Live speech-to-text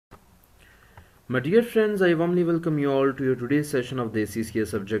My dear friends, I warmly welcome you all to your today's session of the ACCA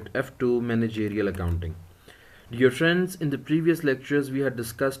subject F2 Managerial Accounting. Dear friends, in the previous lectures we had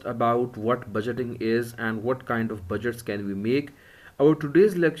discussed about what budgeting is and what kind of budgets can we make. Our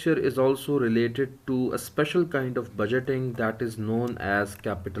today's lecture is also related to a special kind of budgeting that is known as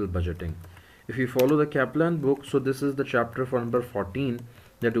capital budgeting. If you follow the Kaplan book, so this is the chapter for number 14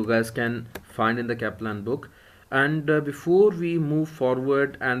 that you guys can find in the Kaplan book. And before we move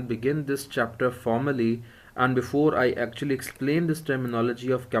forward and begin this chapter formally, and before I actually explain this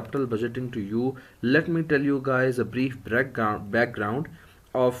terminology of capital budgeting to you, let me tell you guys a brief background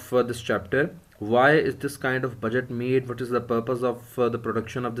of this chapter. Why is this kind of budget made? What is the purpose of the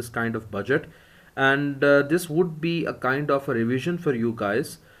production of this kind of budget? And this would be a kind of a revision for you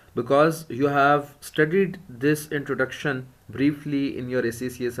guys because you have studied this introduction briefly in your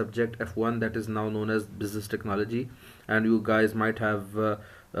ACCA subject F1 that is now known as business technology, and you guys might have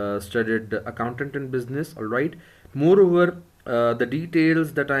studied accountant in business. All right, moreover, the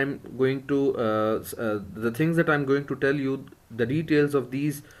details that I'm going to the things that I'm going to tell you, the details of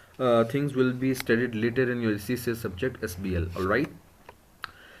these things will be studied later in your ACCA subject SBL. All right,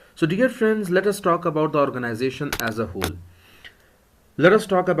 so dear friends, let us talk about the organization as a whole. Let us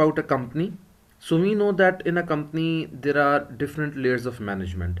talk about a company. So we know that in a company there are different layers of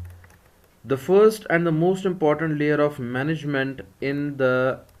management. The first and the most important layer of management in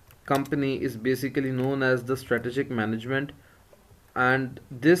the company is basically known as the strategic management, and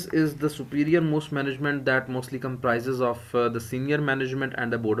this is the superior most management that mostly comprises of the senior management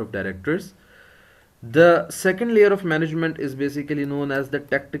and the board of directors. The second layer of management is basically known as the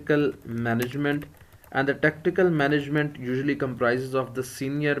tactical management, and the tactical management usually comprises of the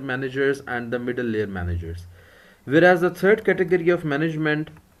senior managers and the middle layer managers. Whereas the third category of management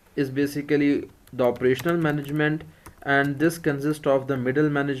is basically the operational management, and this consists of the middle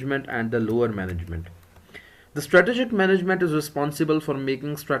management and the lower management. The strategic management is responsible for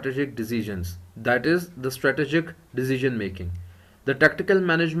making strategic decisions, that is the strategic decision making. The tactical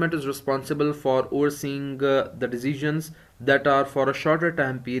management is responsible for overseeing the decisions that are for a shorter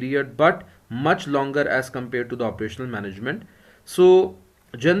time period but much longer as compared to the operational management. So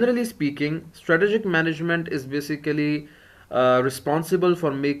generally speaking, strategic management is basically responsible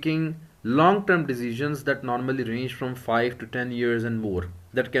for making long-term decisions that normally range from 5 to 10 years and more.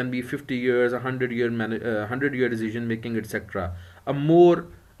 That can be 50 years, 100-year decision making, etc. A more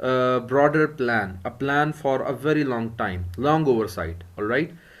broader plan, a plan for a very long time, long oversight. All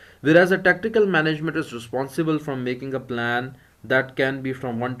right. Whereas a tactical management is responsible for making a plan that can be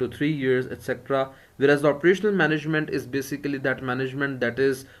from 1 to 3 years, etc. Whereas the operational management is basically that management that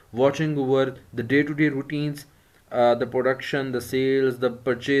is watching over the day-to-day routines, the production, the sales, the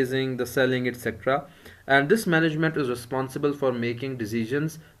purchasing, the selling, etc. And this management is responsible for making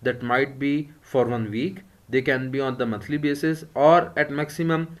decisions that might be for 1 week, they can be on the monthly basis, or at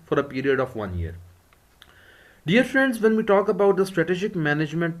maximum for a period of 1 year. Dear friends, when we talk about the strategic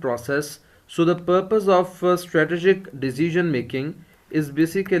management process, so the purpose of strategic decision making is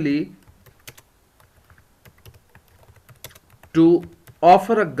basically to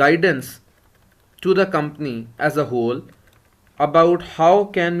offer a guidance to the company as a whole about how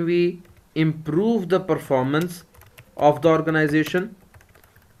can we improve the performance of the organization.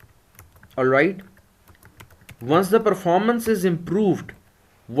 All right, once the performance is improved,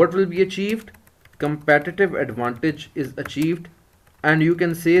 what will be achieved? Competitive advantage is achieved, and you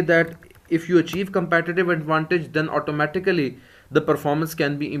can say that if you achieve competitive advantage, then automatically the performance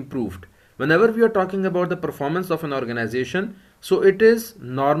can be improved. Whenever we are talking about the performance of an organization, so it is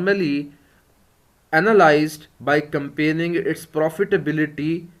normally analyzed by comparing its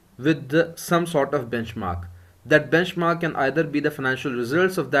profitability with some sort of benchmark. That benchmark can either be the financial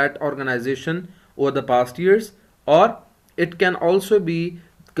results of that organization over the past years, or it can also be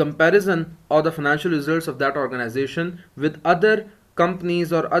comparison of the financial results of that organization with other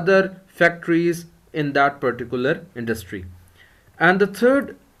companies or other factories in that particular industry. And the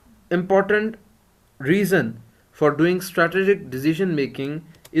third important reason for doing strategic decision making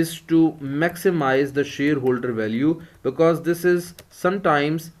is to maximize the shareholder value, because this is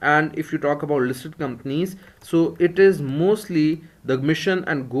sometimes, and if you talk about listed companies, so it is mostly the mission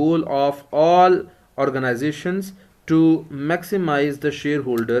and goal of all organizations to maximize the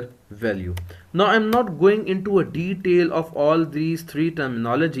shareholder value. Now I'm not going into a detail of all these three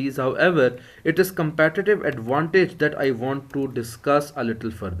terminologies, however it is competitive advantage that I want to discuss a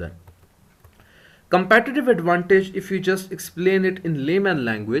little further. Competitive advantage, if you just explain it in layman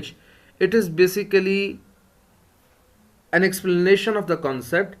language, it is basically an explanation of the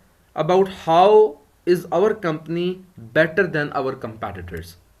concept about how is our company better than our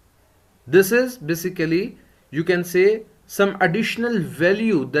competitors. This is basically, you can say, some additional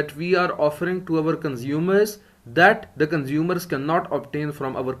value that we are offering to our consumers that the consumers cannot obtain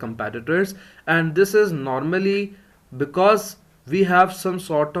from our competitors. And this is normally because we have some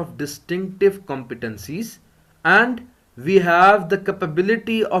sort of distinctive competencies, and we have the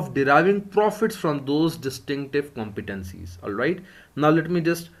capability of deriving profits from those distinctive competencies. All right, now let me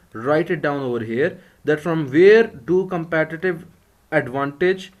just write it down over here, that from where do competitive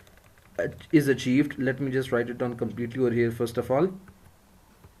advantage is achieved. Let me just write it down completely over here first of all.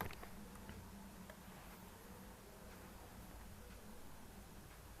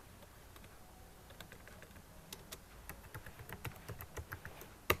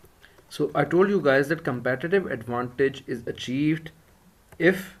 So I told you guys that competitive advantage is achieved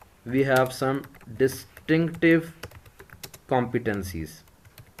if we have some distinctive competencies.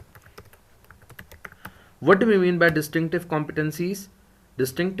 What do we mean by distinctive competencies?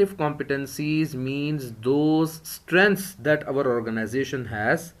 Distinctive competencies means those strengths that our organization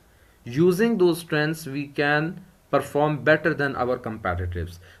has. Using those strengths, we can perform better than our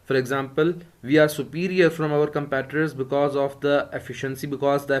competitors. For example, we are superior from our competitors because of the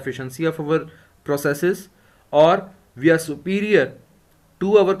efficiency of our processes, or we are superior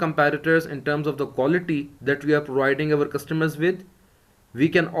to our competitors in terms of the quality that we are providing our customers with. We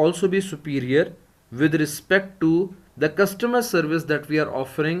can also be superior with respect to the customer service that we are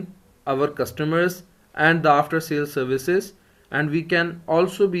offering our customers and the after sales services. And we can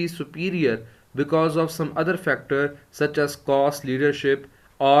also be superior because of some other factor such as cost, leadership,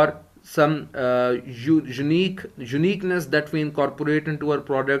 or some uniqueness that we incorporate into our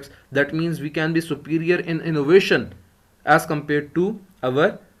products. That means we can be superior in innovation as compared to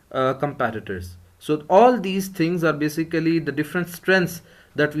our competitors. So all these things are basically the different strengths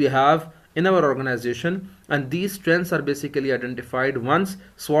that we have in our organization, and these strengths are basically identified once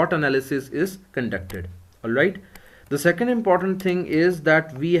SWOT analysis is conducted. All right, the second important thing is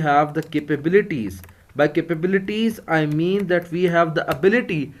that we have the capabilities. By capabilities, I mean that we have the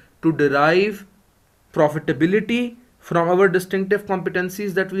ability to derive profitability from our distinctive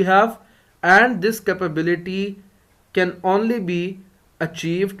competencies that we have, and this capability can only be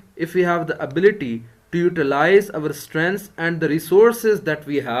achieved if we have the ability to utilize our strengths and the resources that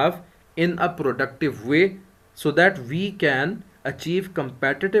we have in a productive way, so that we can achieve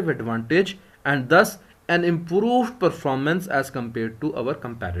competitive advantage and thus an improved performance as compared to our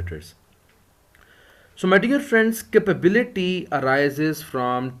competitors. So my dear friends, capability arises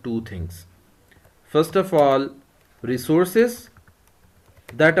from two things. First of all, resources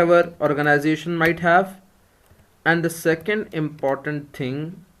that our organization might have, and the second important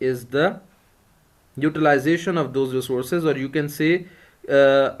thing is the utilization of those resources, or you can say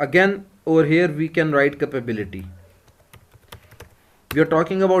again over here we can write capability. We are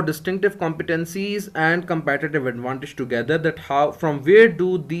talking about distinctive competencies and competitive advantage together, that how, from where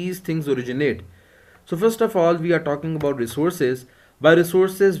do these things originate. So first of all, we are talking about resources. By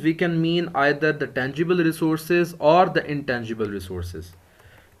resources, we can mean either the tangible resources or the intangible resources.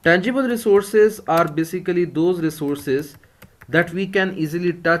 Tangible resources are basically those resources that we can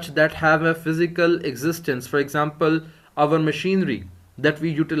easily touch, that have a physical existence. For example, our machinery that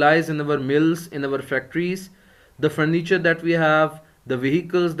we utilize in our mills, in our factories, the furniture that we have, the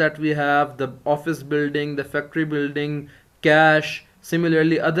vehicles that we have, the office building, the factory building, cash,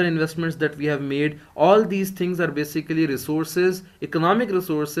 similarly other investments that we have made. All these things are basically resources, economic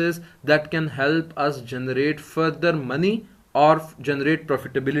resources, that can help us generate further money or generate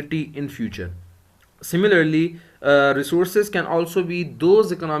profitability in future. Similarly, resources can also be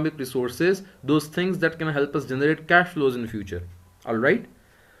those economic resources, those things that can help us generate cash flows in future. All right.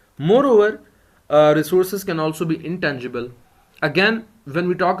 Moreover, resources can also be intangible. Again, when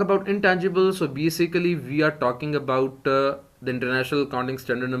we talk about intangible, so basically we are talking about the International Accounting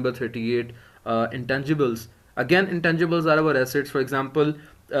Standard number 38, intangibles. Again, intangibles are our assets. For example,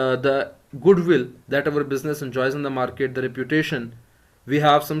 the goodwill that our business enjoys in the market, the reputation. We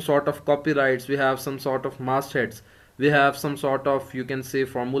have some sort of copyrights, we have some sort of mastheads, we have some sort of, you can say,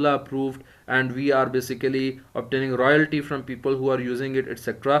 formula approved, and we are basically obtaining royalty from people who are using it,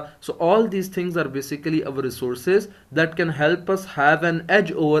 etc. So all these things are basically our resources that can help us have an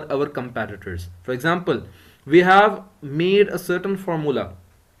edge over our competitors. For example, we have made a certain formula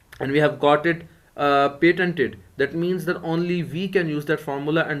and we have got it patented. That means that only we can use that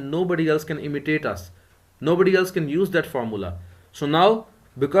formula and nobody else can imitate us. Nobody else can use that formula. So now,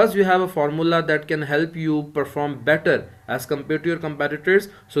 because you have a formula that can help you perform better as compared to your competitors,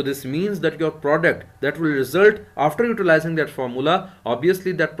 so this means that your product that will result after utilizing that formula,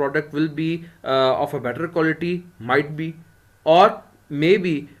 obviously that product will be of a better quality, might be, or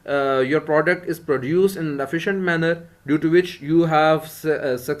maybe your product is produced in an efficient manner, due to which you have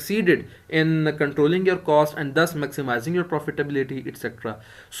succeeded in controlling your cost and thus maximizing your profitability, etc.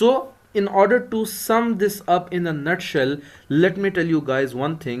 So in order to sum this up in a nutshell, let me tell you guys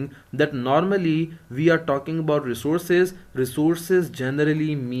one thing, that normally we are talking about resources. Resources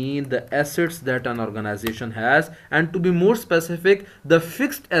generally mean the assets that an organization has, and to be more specific, the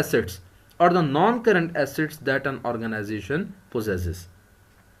fixed assets or the non-current assets that an organization possesses.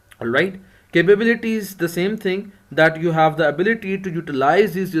 Alright, capability is the same thing, that you have the ability to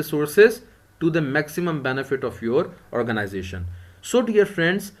utilize these resources to the maximum benefit of your organization. So dear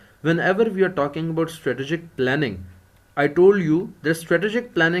friends, whenever we are talking about strategic planning, I told you that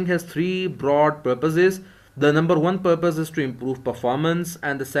strategic planning has three broad purposes. The number one purpose is to improve performance,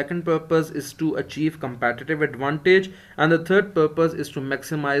 and the second purpose is to achieve competitive advantage, and the third purpose is to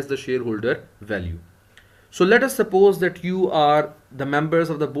maximize the shareholder value. So let us suppose that you are the members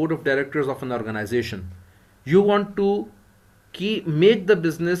of the board of directors of an organization. You want to make the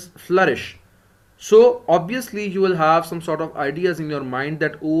business flourish. So obviously you will have some sort of ideas in your mind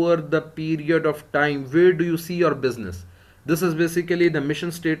that over the period of time, where do you see your business? This is basically the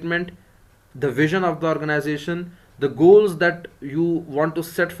mission statement, the vision of the organization, the goals that you want to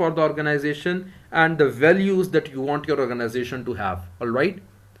set for the organization, and the values that you want your organization to have. All right.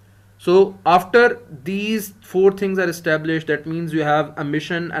 So after these four things are established, that means you have a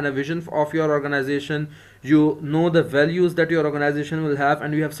mission and a vision of your organization, you know the values that your organization will have,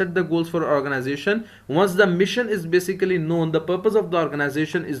 and you have set the goals for your organization. Once the mission is basically known, the purpose of the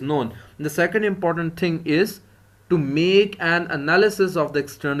organization is known, the second important thing is to make an analysis of the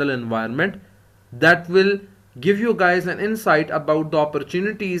external environment that will give you guys an insight about the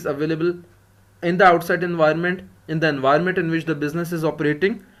opportunities available in the outside environment, in the environment in which the business is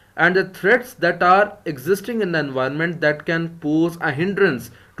operating, and the threats that are existing in the environment that can pose a hindrance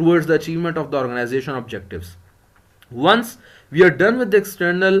towards the achievement of the organization objectives. Once we are done with the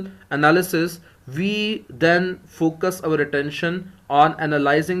external analysis, we then focus our attention on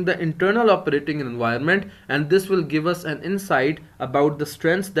analyzing the internal operating environment, and this will give us an insight about the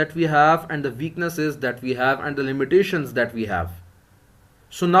strengths that we have and the weaknesses that we have and the limitations that we have.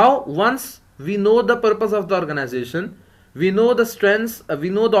 So now once we know the purpose of the organization, we know the strengths, we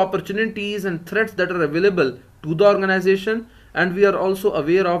know the opportunities and threats that are available to the organization, and we are also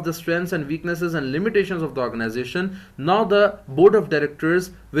aware of the strengths and weaknesses and limitations of the organization. Now the board of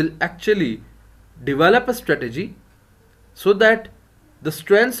directors will actually develop a strategy so that the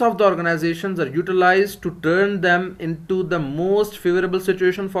strengths of the organizations are utilized to turn them into the most favorable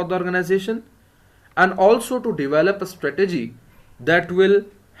situation for the organization, and also to develop a strategy that will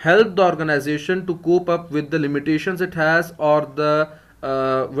help the organization to cope up with the limitations it has, or the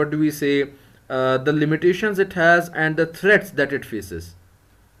the limitations it has and the threats that it faces.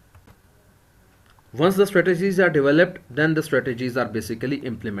 Once the strategies are developed, then the strategies are basically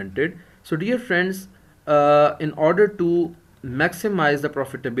implemented. So dear friends, in order to maximize the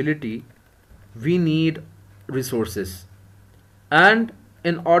profitability, we need resources, and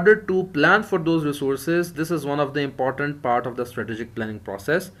in order to plan for those resources, this is one of the important part of the strategic planning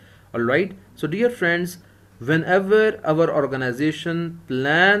process. All right, so dear friends, whenever our organization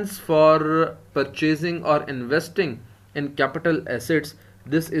plans for purchasing or investing in capital assets,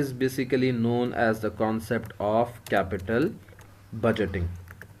 this is basically known as the concept of capital budgeting.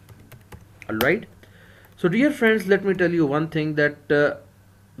 All right, so dear friends, let me tell you one thing, that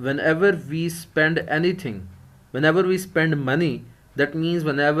whenever we spend anything, whenever we spend money, that means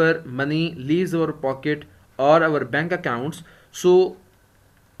whenever money leaves our pocket or our bank accounts, so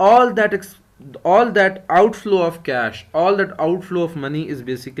all that outflow of cash, all that outflow of money is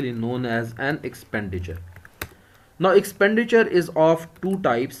basically known as an expenditure. Now expenditure is of two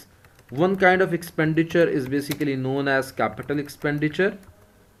types. One kind of expenditure is basically known as capital expenditure,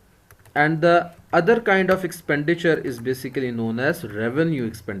 and the other kind of expenditure is basically known as revenue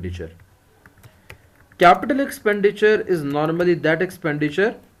expenditure. Capital expenditure is normally that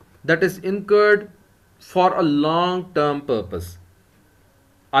expenditure that is incurred for a long term purpose.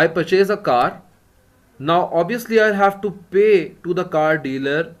 I purchase a car. Now obviously I have to pay to the car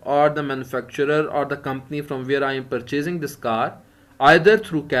dealer or the manufacturer or the company from where I am purchasing this car, either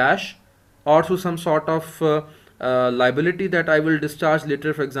through cash or through some sort of liability that I will discharge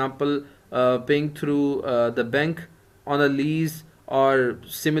later, for example paying through the bank on a lease or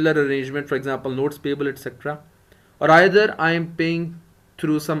similar arrangement, for example notes payable, etc. Or either I am paying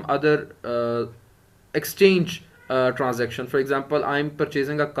through some other exchange transaction. For example, I am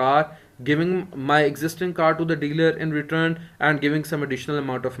purchasing a car, giving my existing car to the dealer in return, and giving some additional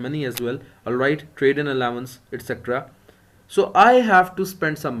amount of money as well. All right, trade in allowance, etc. So I have to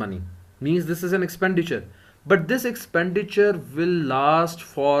spend some money, means this is an expenditure, but this expenditure will last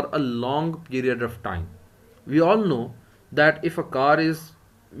for a long period of time. We all know that if a car is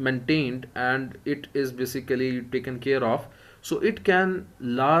maintained and it is basically taken care of, so it can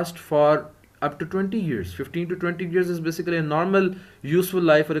last for up to 20 years. 15 to 20 years is basically a normal useful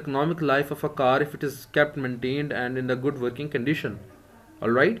life or economic life of a car if it is kept maintained and in a good working condition.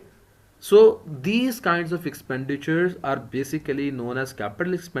 All right. So these kinds of expenditures are basically known as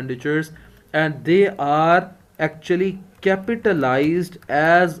capital expenditures, and they are actually capitalized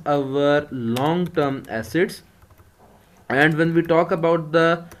as our long-term assets. And when we talk about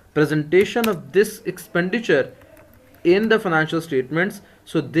the presentation of this expenditure in the financial statements,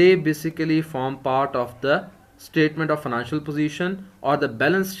 so they basically form part of the statement of financial position or the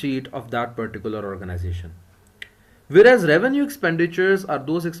balance sheet of that particular organization. Whereas revenue expenditures are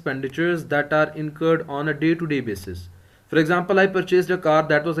those expenditures that are incurred on a day-to-day basis. For example, I purchased a car,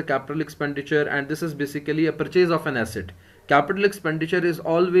 that was a capital expenditure, and this is basically a purchase of an asset. Capital expenditure is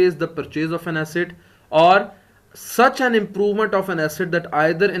always the purchase of an asset or such an improvement of an asset that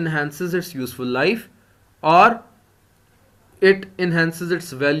either enhances its useful life or it enhances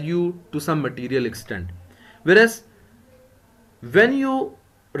its value to some material extent. Whereas when you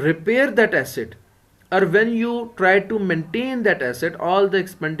repair that asset or when you try to maintain that asset, all the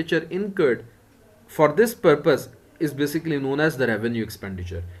expenditure incurred for this purpose is basically known as the revenue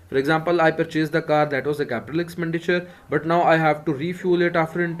expenditure. For example, I purchased the car, that was a capital expenditure, but now I have to refuel it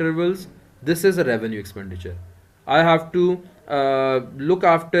after intervals. This is a revenue expenditure. I have to look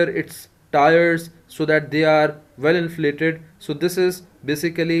after its tires so that they are well inflated. So this is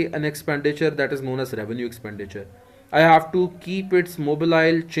basically an expenditure that is known as revenue expenditure. I have to keep its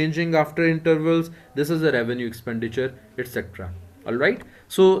mobile changing after intervals. This is a revenue expenditure, etc. All right.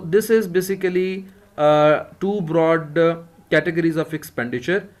 So this is basically two broad categories of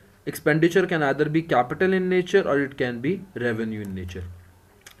expenditure. Expenditure can either be capital in nature or it can be revenue in nature.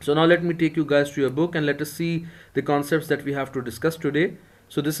 So now let me take you guys to your book and let us see the concepts that we have to discuss today.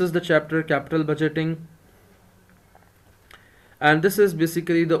 So this is the chapter capital budgeting, and this is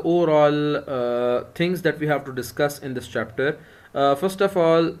basically the overall things that we have to discuss in this chapter. First of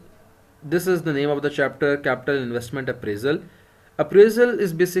all, this is the name of the chapter, capital investment appraisal. Appraisal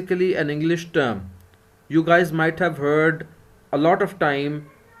is basically an English term. You guys might have heard a lot of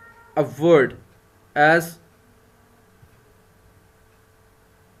time a word as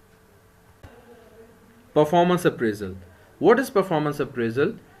performance appraisal. What is performance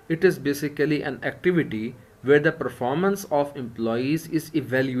appraisal? It is basically an activity where the performance of employees is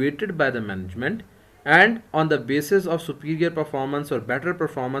evaluated by the management, and on the basis of superior performance or better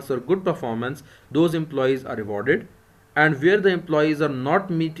performance or good performance, those employees are rewarded, and where the employees are not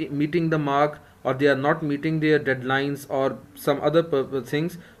meeting the mark or they are not meeting their deadlines or some other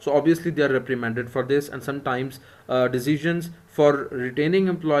things, so obviously they are reprimanded for this, and sometimes decisions for retaining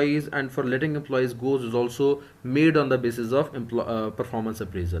employees and for letting employees go is also made on the basis of performance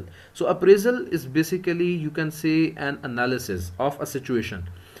appraisal. So appraisal is basically, you can say, an analysis of a situation.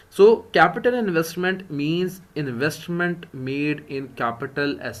 So capital investment means investment made in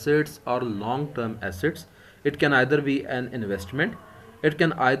capital assets or long-term assets. It can either be an investment, it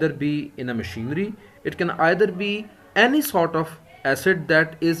can either be in a machinery, it can either be any sort of asset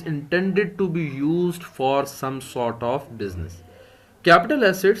that is intended to be used for some sort of business. Capital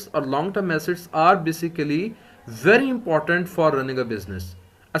assets or long-term assets are basically very important for running a business.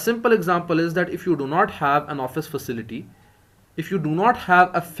 A simple example is that if you do not have an office facility, if you do not have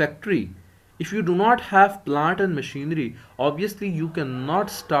a factory, if you do not have plant and machinery, obviously you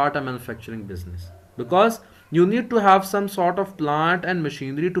cannot start a manufacturing business, because you need to have some sort of plant and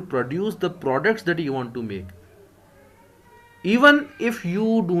machinery to produce the products that you want to make. Even if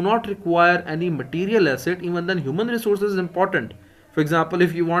you do not require any material asset, even then human resources is important. For example,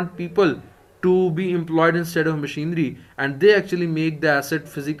 if you want people to be employed instead of machinery and they actually make the asset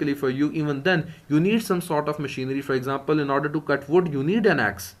physically for you, even then you need some sort of machinery. For example, in order to cut wood, you need an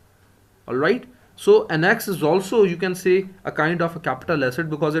axe. All right. So an axe is also, you can say, a kind of a capital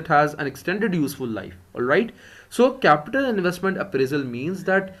asset because it has an extended useful life. All right. So capital investment appraisal means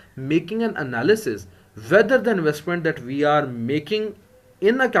that making an analysis whether the investment that we are making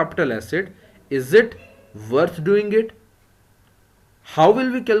in a capital asset, is it worth doing it? How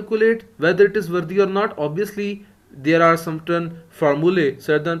will we calculate whether it is worthy or not? Obviously, there are certain formulae,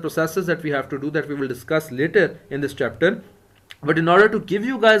 certain processes that we have to do that we will discuss later in this chapter. But in order to give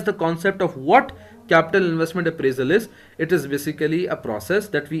you guys the concept of what capital investment appraisal is, it is basically a process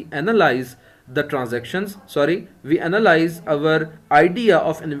that we analyze the transactions, we analyze our idea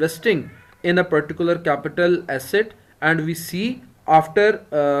of investing in a particular capital asset, and we see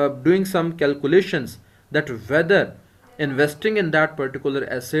after doing some calculations that whether investing in that particular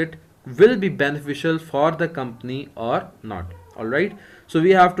asset will be beneficial for the company or not. All right, so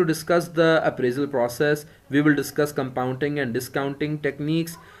we have to discuss the appraisal process. We will discuss compounding and discounting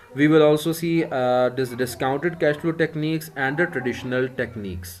techniques. We will also see this discounted cash flow techniques and the traditional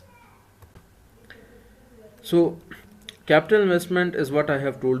techniques. So capital investment is what I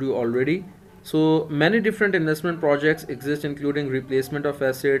have told you already. So many different investment projects exist, including replacement of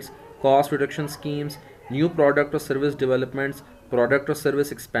assets, cost reduction schemes, new product or service developments, product or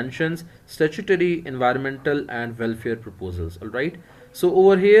service expansions, statutory, environmental and welfare proposals. All right, so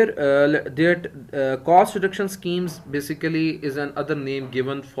over here cost reduction schemes basically is another name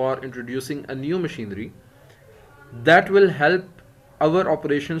given for introducing a new machinery that will help our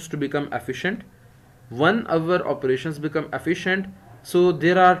operations to become efficient. When our operations become efficient, so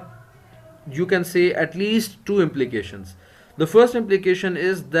there are, you can say, at least two implications. The first implication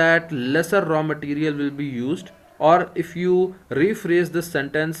is that lesser raw material will be used, or if you rephrase this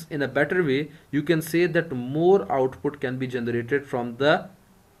sentence in a better way, you can say that more output can be generated from the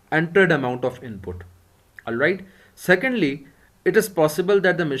entered amount of input. All right, secondly, it is possible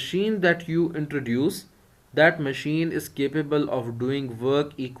that the machine that you introduce, that machine is capable of doing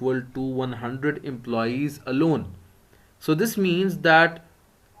work equal to 100 employees alone. So this means that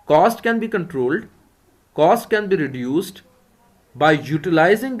cost can be controlled, cost can be reduced by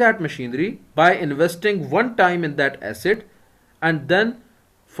utilizing that machinery, by investing one time in that asset, and then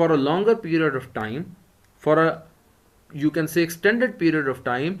for a longer period of time, for a, you can say, extended period of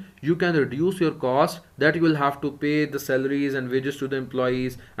time, you can reduce your cost, that you will have to pay the salaries and wages to the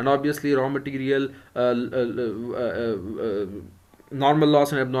employees, and obviously raw material, normal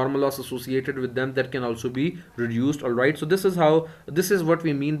loss and abnormal loss associated with them, that can also be reduced. All right, so this is how, this is what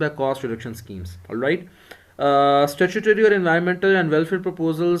we mean by cost reduction schemes. All right, statutory or environmental and welfare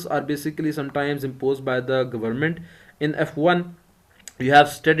proposals are basically sometimes imposed by the government. In F1 you have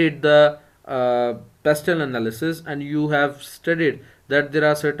studied the pestle analysis, and you have studied that there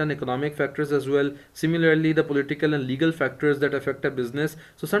are certain economic factors as well, similarly the political and legal factors that affect a business.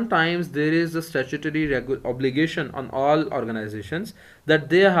 So sometimes there is a statutory obligation on all organizations that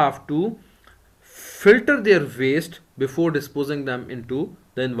they have to filter their waste before disposing them into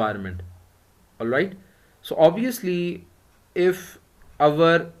the environment. All right, so obviously if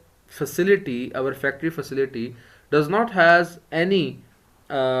our facility, our factory facility does not has any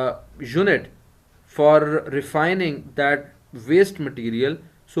unit for refining that waste material,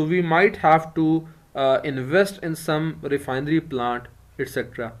 so we might have to invest in some refinery plant,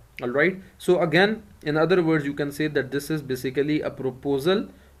 etc. All right, so again, in other words, you can say that this is basically a proposal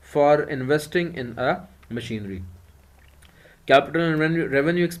for investing in a machinery. Capital and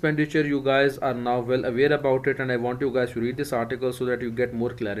revenue expenditure, you guys are now well aware about it, and I want you guys to read this article so that you get more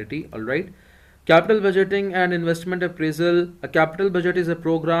clarity. All right, capital budgeting and investment appraisal. A capital budget is a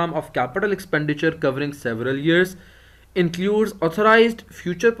program of capital expenditure covering several years, includes authorized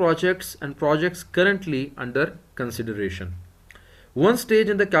future projects and projects currently under consideration. One stage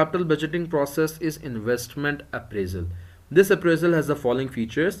in the capital budgeting process is investment appraisal. This appraisal has the following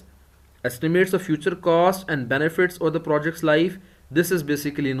features: estimates of future costs and benefits over the project's life. This is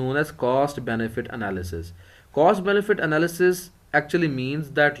basically known as cost benefit analysis. Cost benefit analysis actually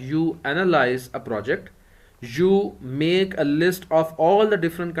means that you analyze a project, you make a list of all the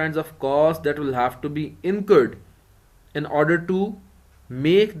different kinds of costs that will have to be incurred in order to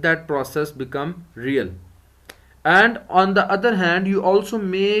make that process become real. And on the other hand, you also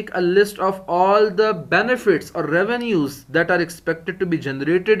make a list of all the benefits or revenues that are expected to be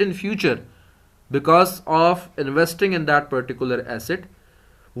generated in future because of investing in that particular asset.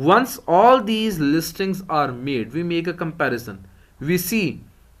 Once all these listings are made, we make a comparison. We see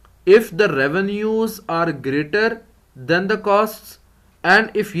if the revenues are greater than the costs, and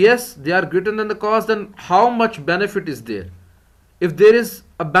if yes, they are greater than the cost, then how much benefit is there. If there is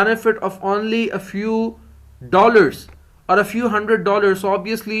a benefit of only a few dollars or a few $100, so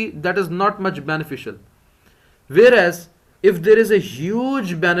obviously that is not much beneficial. Whereas if there is a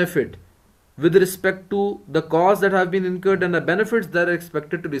huge benefit with respect to the costs that have been incurred and the benefits that are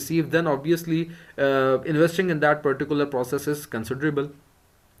expected to receive, then obviously investing in that particular process is considerable.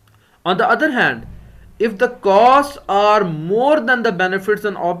 On the other hand, if the costs are more than the benefits,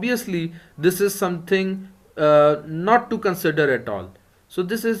 then obviously this is something not to consider at all. So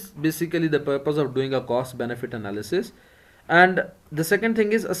this is basically the purpose of doing a cost benefit analysis. And the second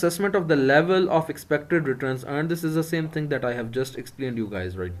thing is assessment of the level of expected returns earned. This is the same thing that I have just explained you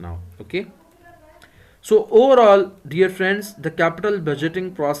guys right now. Okay, so overall, dear friends, the capital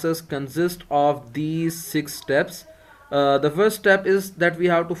budgeting process consists of these 6 steps. The first step is that we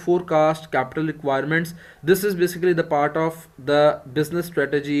have to forecast capital requirements. This is basically the part of the business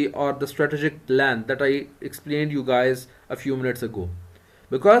strategy or the strategic plan that I explained you guys a few minutes ago.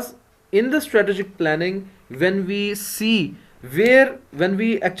 Because in the strategic planning, when we see when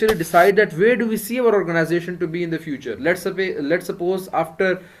we actually decide that where do we see our organization to be in the future, let's suppose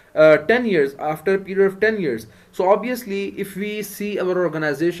after 10 years, after a period of 10 years. So obviously if we see our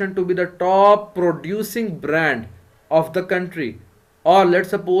organization to be the top producing brand of the country, or let's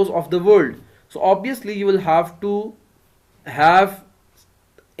suppose of the world, so obviously you will have to have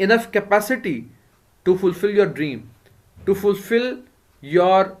enough capacity to fulfill your dream, to fulfill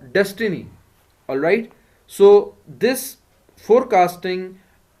your destiny. All right. So this forecasting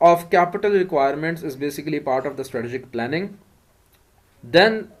of capital requirements is basically part of the strategic planning.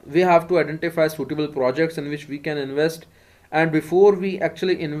 Then we have to identify suitable projects in which we can invest, and before we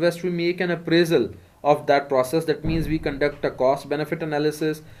actually invest, we make an appraisal of that process. That means we conduct a cost benefit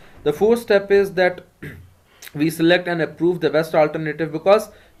analysis. The fourth step is that we select and approve the best alternative, because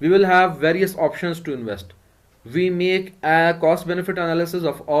we will have various options to invest. We make a cost benefit analysis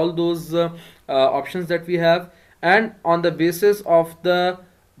of all those options that we have, and on the basis of the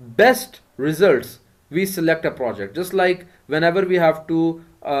best results we select a project. Just like whenever we have to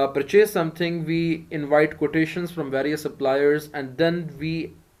purchase something, we invite quotations from various suppliers, and then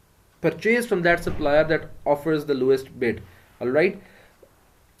we purchase from that supplier that offers the lowest bid. All right.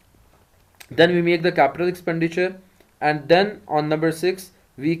 Then we make the capital expenditure, and then on number 6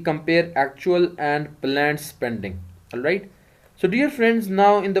 we compare actual and planned spending. All right. So dear friends,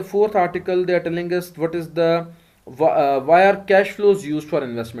 now in the fourth article they are telling us what is the why are cash flows used for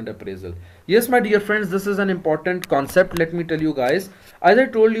investment appraisal. Yes, my dear friends, this is an important concept. Let me tell you guys, as I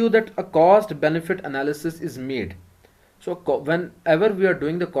told you that a cost benefit analysis is made. So whenever we are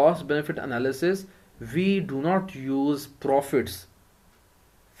doing the cost benefit analysis, we do not use profits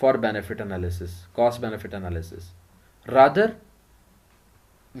for benefit analysis, cost benefit analysis. Rather,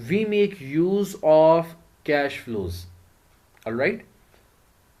 we make use of cash flows. All right.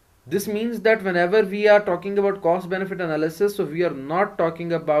 This means that whenever we are talking about cost benefit analysis, so we are not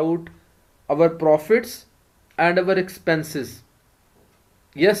talking about our profits and our expenses.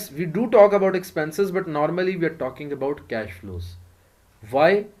 Yes, we do talk about expenses, but normally we are talking about cash flows.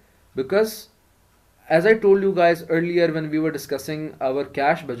 Why? Because as I told you guys earlier when we were discussing our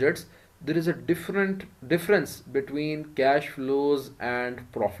cash budgets, there is a difference between cash flows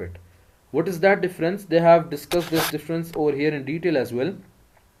and profit. What is that difference? They have discussed this difference over here in detail as well.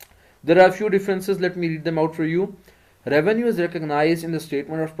 There are a few differences. Let me read them out for you. Revenue is recognized in the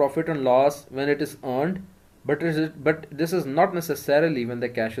statement of profit and loss when it is earned, but this is not necessarily when the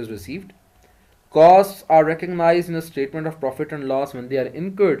cash is received. Costs are recognized in the statement of profit and loss when they are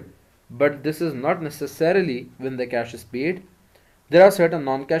incurred, but this is not necessarily when the cash is paid. There are certain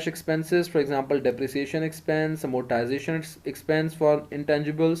non-cash expenses, for example, depreciation expense, amortization expense for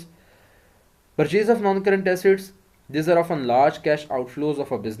intangibles, purchase of non-current assets. These are often large cash outflows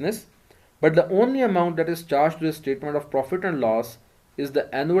of a business, but the only amount that is charged to the statement of profit and loss is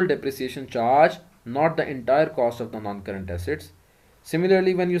the annual depreciation charge, not the entire cost of the non-current assets.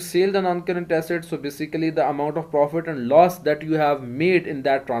 Similarly, when you sell the non-current assets, so basically the amount of profit and loss that you have made in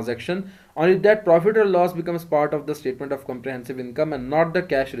that transaction, only that profit or loss becomes part of the statement of comprehensive income and not the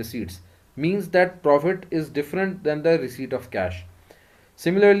cash receipts. Means that profit is different than the receipt of cash.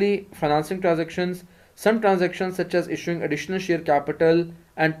 Similarly, financing transactions. Some transactions such as issuing additional share capital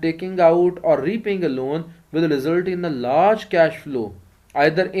and taking out or repaying a loan will result in a large cash flow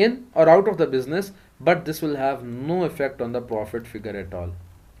either in or out of the business, but this will have no effect on the profit figure at all.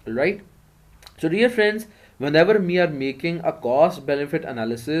 Alright. So dear friends, whenever we are making a cost benefit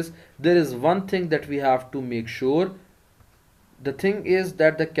analysis, there is one thing that we have to make sure. The thing is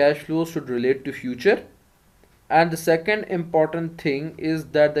that the cash flow should relate to future. And the second important thing is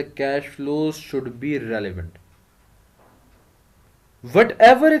that the cash flows should be relevant.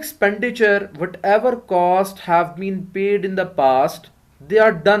 Whatever expenditure, whatever cost have been paid in the past, they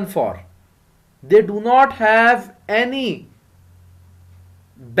are done for. They do not have any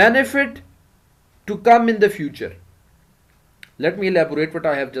benefit to come in the future. Let me elaborate what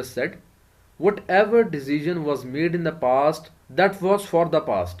I have just said. Whatever decision was made in the past, that was for the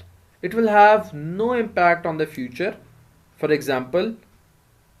past. It will have no impact on the future. For example,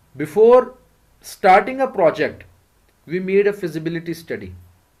 before starting a project, we made a feasibility study.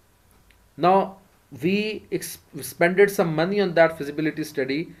 Now we expended some money on that feasibility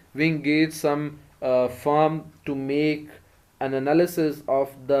study. We engaged some firm to make an analysis of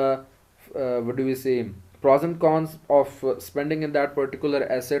the pros and cons of spending in that particular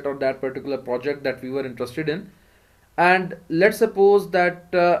asset or that particular project that we were interested in. and let's suppose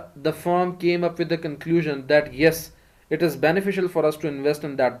that the firm came up with the conclusion that yes, it is beneficial for us to invest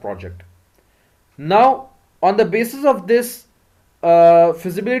in that project. Now, on the basis of this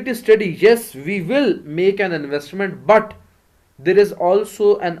feasibility study, yes, we will make an investment, but there is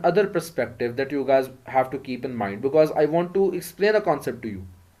also an other perspective that you guys have to keep in mind, because I want to explain a concept to you.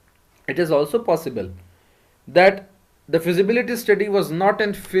 It is also possible that the feasibility study was not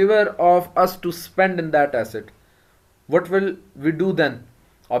in favor of us to spend in that asset. What will we do then?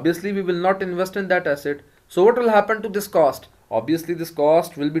 Obviously, we will not invest in that asset. So what will happen to this cost? Obviously, this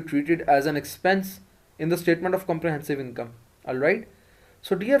cost will be treated as an expense in the statement of comprehensive income. Alright.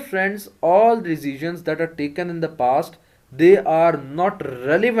 So dear friends, all decisions that are taken in the past, they are not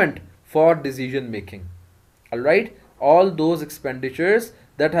relevant for decision making. Alright. All those expenditures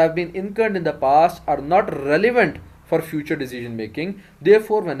that have been incurred in the past are not relevant for future decision making.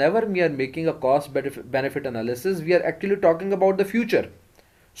 Therefore, whenever we are making a cost benefit analysis, we are actually talking about the future.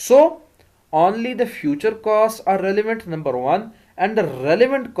 So only the future costs are relevant, number one, and the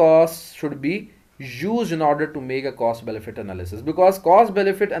relevant costs should be used in order to make a cost benefit analysis, because cost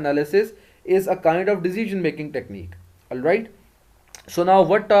benefit analysis is a kind of decision making technique. All right. So now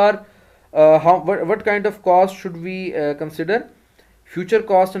what are what kind of cost should we consider? Future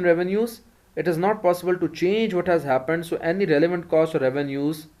cost and revenues. It is not possible to change what has happened, so any relevant cost or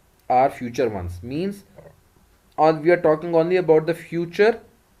revenues are future ones. Means we are talking only about the future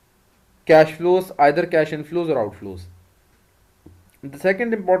cash flows, either cash inflows or outflows. The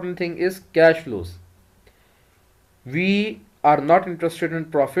second important thing is cash flows. We are not interested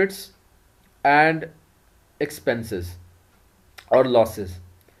in profits and expenses or losses.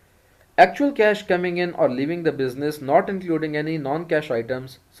 Actual cash coming in or leaving the business, not including any non-cash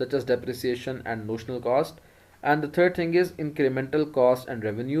items such as depreciation and notional cost. And the third thing is incremental cost and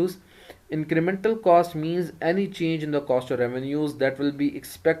revenues. Incremental cost means any change in the cost or revenues that will be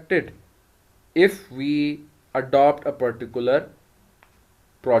expected if we adopt a particular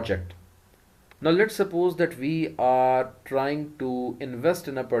project. Now let's suppose that we are trying to invest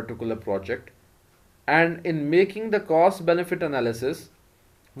in a particular project, and in making the cost benefit analysis,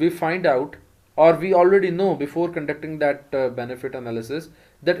 we find out, or we already know before conducting that benefit analysis,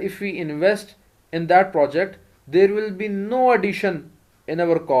 that if we invest in that project, there will be no addition in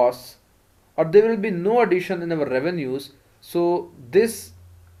our costs, or there will be no addition in our revenues. So this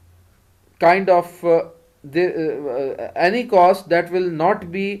kind of any cost that will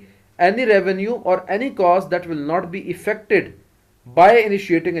not be any revenue, or any cost that will not be affected by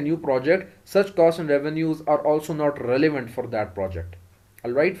initiating a new project, such costs and revenues are also not relevant for that project.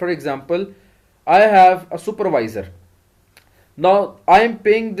 Alright, for example, I have a supervisor. Now I am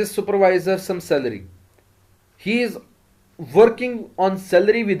paying this supervisor some salary. He is working on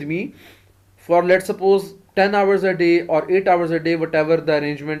salary with me for, let's suppose, 10 hours a day or 8 hours a day, whatever the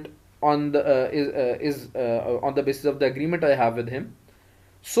arrangement on the is on the basis of the agreement I have with him.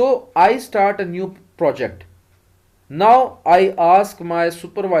 So I start a new project. Now I ask my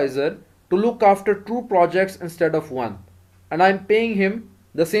supervisor to look after 2 projects instead of 1, and I am paying him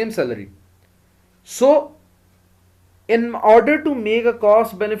the same salary. So in order to make a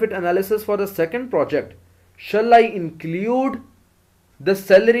cost benefit analysis for the second project, shall I include the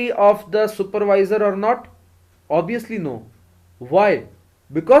salary of the supervisor or not? Obviously no. Why?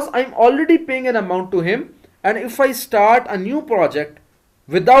 Because I'm already paying an amount to him, and if I start a new project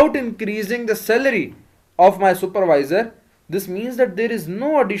without increasing the salary of my supervisor, this means that there is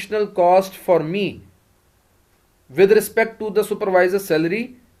no additional cost for me with respect to the supervisor's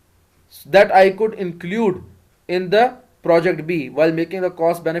salary that I could include in the project B while making the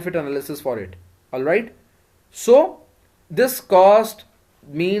cost benefit analysis for it. Alright. So this cost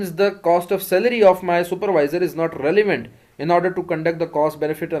means the cost of salary of my supervisor is not relevant in order to conduct the cost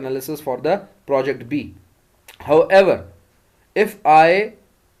benefit analysis for the project B. However, if I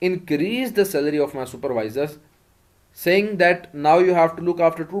increase the salary of my supervisors, saying that now you have to look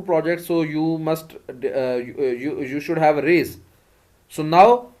after 2 projects, so you must you should have a raise. So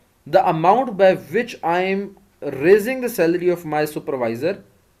now the amount by which I am raising the salary of my supervisor,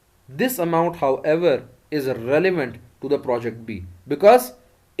 this amount however is relevant to the project B, because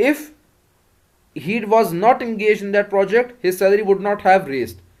if he was not engaged in that project, his salary would not have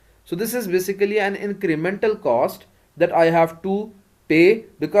raised. So this is basically an incremental cost that I have to pay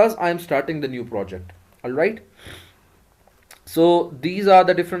because I am starting the new project. Alright. So these are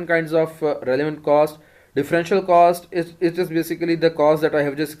the different kinds of relevant cost. Differential cost is basically the cost that I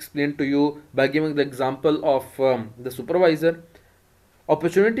have just explained to you by giving the example of the supervisor.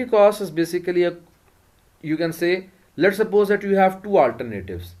 Opportunity cost is basically you can say, let's suppose that you have 2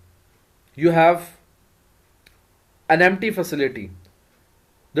 alternatives. You have an empty facility.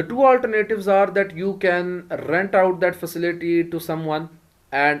 The two alternatives are that you can rent out that facility to someone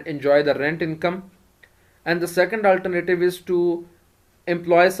and enjoy the rent income, and the second alternative is to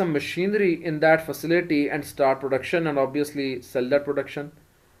employ some machinery in that facility and start production and obviously sell that production.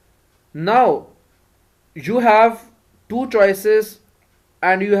 Now you have two choices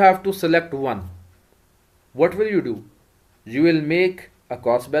and you have to select one. What will you do? You will make a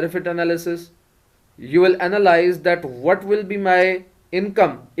cost benefit analysis. You will analyze that what will be my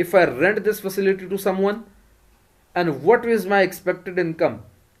income if I rent this facility to someone, and what is my expected income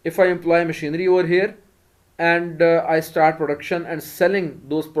if I employ machinery over here and I start production and selling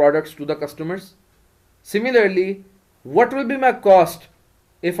those products to the customers. Similarly, what will be my cost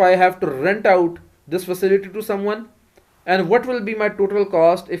if I have to rent out this facility to someone, and what will be my total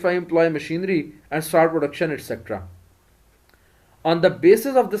cost if I employ machinery and start production, etc. On the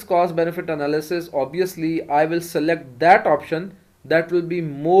basis of this cost benefit analysis, obviously I will select that option that will be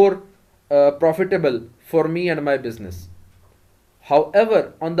more profitable for me and my business.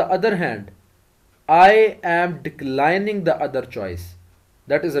 However, on the other hand, I am declining the other choice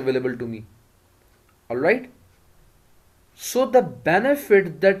that is available to me. Alright? So the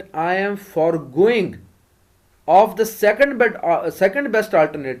benefit that I am foregoing of the second best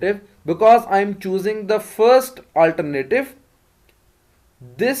alternative, because I am choosing the first alternative,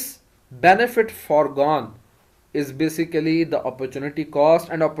 this benefit foregone is basically the opportunity cost,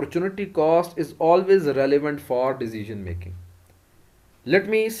 and opportunity cost is always relevant for decision making. Let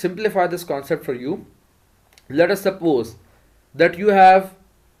me simplify this concept for you. Let us suppose that you have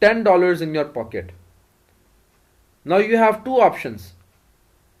 $10 in your pocket. Now you have two options.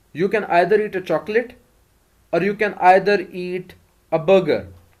 You can either eat a chocolate or you can either eat a burger.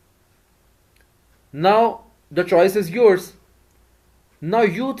 Now the choice is yours. Now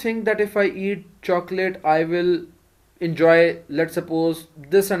you think that if I eat chocolate, I will enjoy, let's suppose,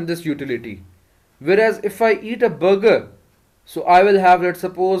 this and this utility. Whereas if I eat a burger, so I will have, let's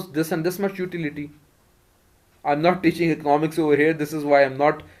suppose, this and this much utility. I'm not teaching economics over here. This is why I'm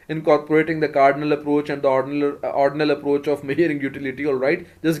not incorporating the cardinal approach and the ordinal approach of measuring utility. Alright,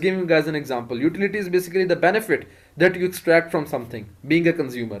 just giving you guys an example. Utility is basically the benefit that you extract from something, being a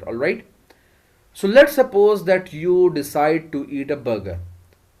consumer. Alright. So let's suppose that you decide to eat a burger.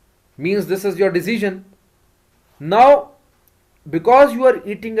 Means this is your decision. Now, because you are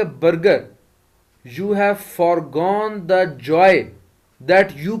eating a burger, you have foregone the joy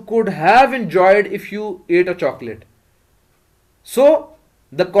that you could have enjoyed if you ate a chocolate. So,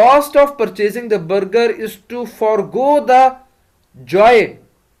 the cost of purchasing the burger is to forego the joy,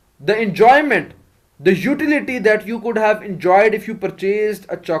 the enjoyment, the utility that you could have enjoyed if you purchased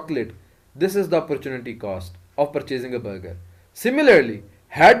a chocolate. This is the opportunity cost of purchasing a burger. Similarly,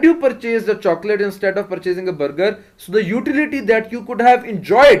 had you purchased a chocolate instead of purchasing a burger, so the utility that you could have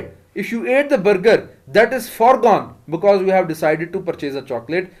enjoyed if you ate the burger, that is foregone because you have decided to purchase a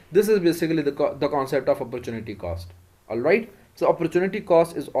chocolate. This is basically the concept of opportunity cost. Alright, so opportunity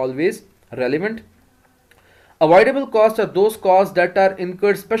cost is always relevant. Avoidable costs are those costs that are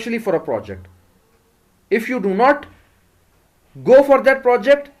incurred specially for a project. If you do not go for that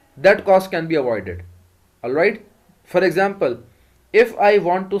project, that cost can be avoided. Alright, for example, if I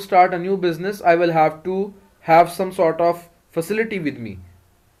want to start a new business, I will have to have some sort of facility with me.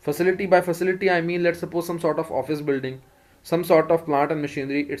 Facility by facility I mean, let's suppose, some sort of office building, some sort of plant and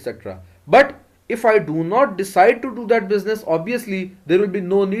machinery, etc. But if I do not decide to do that business, obviously there will be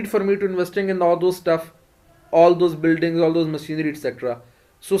no need for me to investing in all those stuff, all those buildings, all those machinery, etc.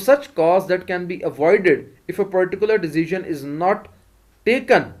 So such costs that can be avoided if a particular decision is not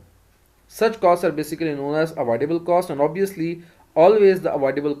taken, such costs are basically known as avoidable costs, and obviously always the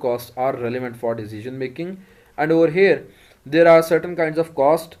avoidable costs are relevant for decision making. And over here there are certain kinds of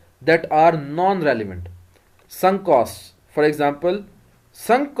costs that are non-relevant. Sunk costs, for example,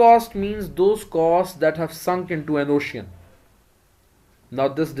 sunk cost means those costs that have sunk into an ocean. Now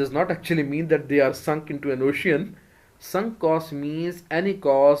this does not actually mean that they are sunk into an ocean. Sunk cost means any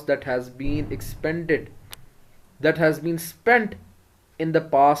cost that has been expended, that has been spent in the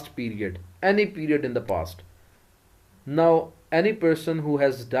past period, any period in the past. Now any person who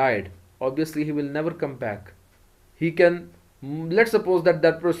has died, obviously he will never come back. He can, let's suppose that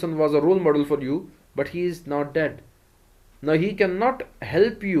that person was a role model for you, but he is not dead. Now he cannot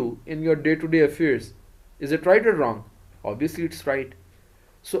help you in your day-to-day affairs. Is it right or wrong? Obviously it's right.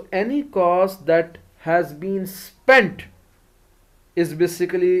 So any cost that has been spent is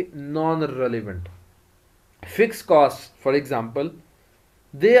basically non-relevant. Fixed costs, for example,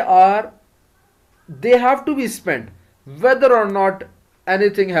 they have to be spent whether or not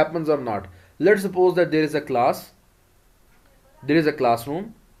anything happens or not. Let's suppose that there is a class There is a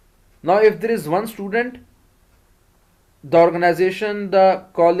classroom. Now if there is one student, the organization, the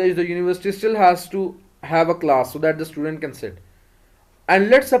college, the university still has to have a class so that the student can sit. And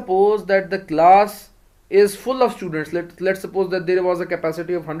let's suppose that the class is full of students. Let's suppose that there was a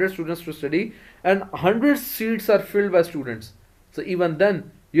capacity of 100 students to study and 100 seats are filled by students. So even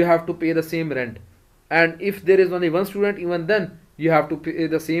then you have to pay the same rent. And if there is only one student, even then you have to pay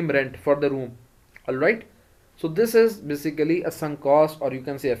the same rent for the room. Alright. So this is basically a sunk cost, or you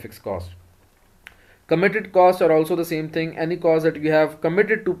can say a fixed cost. Committed costs are also the same thing. Any cost that you have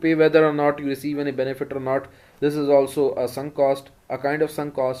committed to pay, whether or not you receive any benefit or not, this is also a sunk cost, a kind of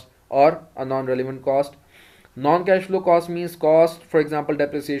sunk cost, or a non-relevant cost. Non-cash flow cost means cost, for example,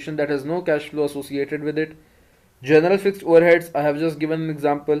 depreciation that has no cash flow associated with it. General fixed overheads, I have just given an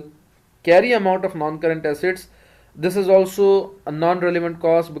example. Carry amount of non-current assets. This is also a non-relevant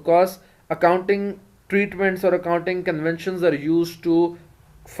cost because accounting treatments or accounting conventions are used to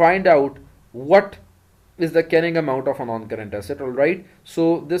find out what is the carrying amount of a non-current asset. Alright,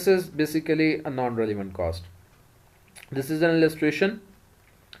 so this is basically a non-relevant cost. This is an illustration.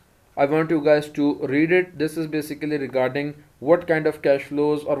 I want you guys to read it. This is basically regarding what kind of cash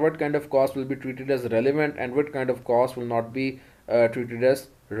flows or what kind of cost will be treated as relevant and what kind of cost will not be treated as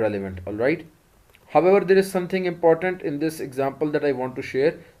relevant. Alright, however, there is something important in this example that I want to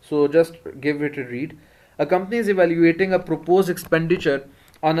share, so just give it a read. A company is evaluating a proposed expenditure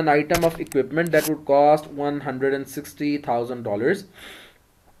on an item of equipment that would cost $160,000.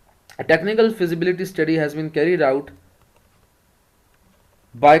 A technical feasibility study has been carried out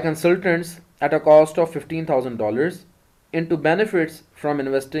by consultants at a cost of $15,000 into benefits from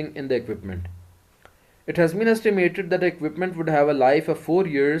investing in the equipment. It has been estimated that the equipment would have a life of 4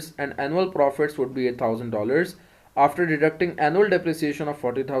 years and annual profits would be $8,000 after deducting annual depreciation of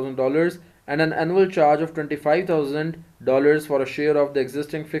 $40,000 and an annual charge of $25,000 for a share of the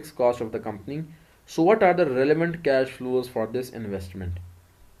existing fixed cost of the company. So what are the relevant cash flows for this investment?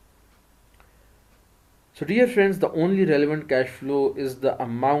 So dear friends, the only relevant cash flow is the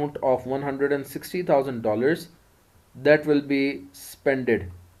amount of $160,000 that will be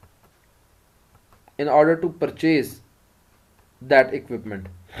spended in order to purchase that equipment.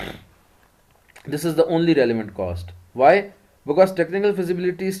 This is the only relevant cost. Why? Because technical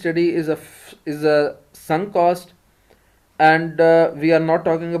feasibility study is a sunk cost, and we are not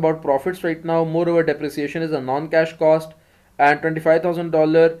talking about profits right now. Moreover, depreciation is a non-cash cost, and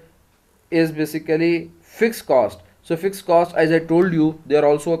 $25,000 is basically fixed cost. So fixed cost, as I told you, they are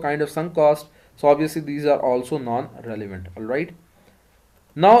also a kind of sunk cost. So obviously these are also non-relevant. All right.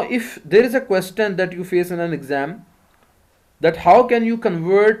 Now, if there is a question that you face in an exam, that how can you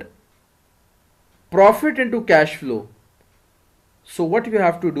convert profit into cash flow? So what you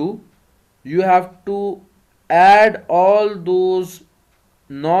have to do, you have to add all those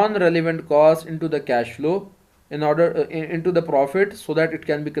non-relevant costs into the cash flow in order into the profit, so that it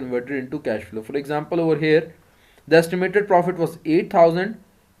can be converted into cash flow. For example, over here the estimated profit was 8,000.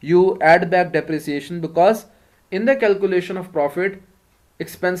 You add back depreciation because in the calculation of profit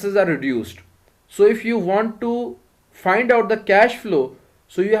expenses are reduced. So if you want to find out the cash flow,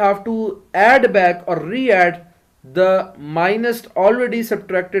 so you have to add back or re-add the minus already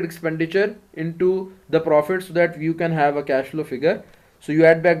subtracted expenditure into the profit so that you can have a cash flow figure. So you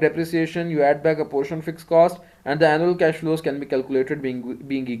add back depreciation, you add back a portion fixed cost, and the annual cash flows can be calculated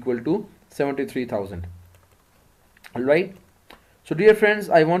being equal to 73,000. All right. So dear friends,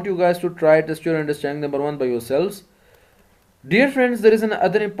 I want you guys to try test your understanding number one by yourselves. Dear friends, there is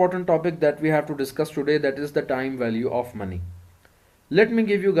another important topic that we have to discuss today, that is the time value of money. Let me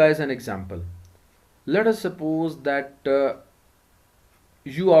give you guys an example. Let us suppose that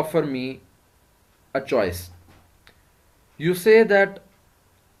you offer me a choice. You say that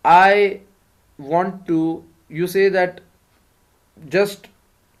you say that just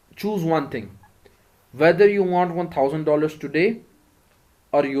choose one thing, whether you want $1,000 today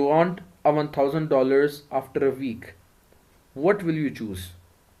or you want a $1,000 after a week. What will you choose?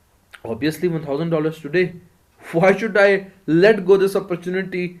 Obviously $1,000 today. Why should I let go this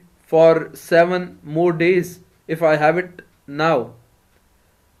opportunity for 7 more days if I have it now?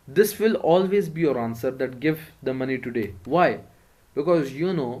 This will always be your answer, that give the money today. Why? Because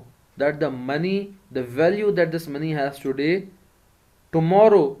you know that the money, the value that this money has today,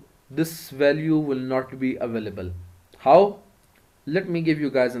 tomorrow this value will not be available. How? Let me give you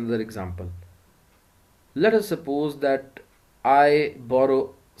guys another example. Let us suppose that I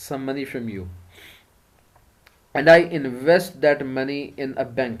borrow some money from you and I invest that money in a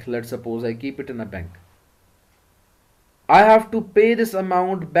bank. Let's suppose I keep it in a bank. I have to pay this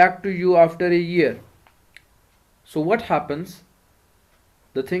amount back to you after a year. So what happens?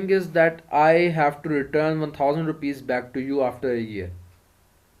 The thing is that I have to return 1000 rupees back to you after a year.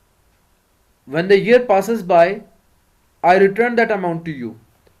 When the year passes by, I return that amount to you.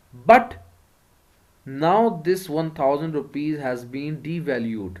 But now this 1000 rupees has been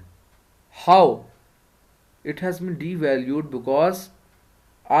devalued. How? It has been devalued because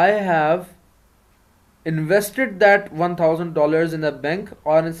I have invested that $1000 in a bank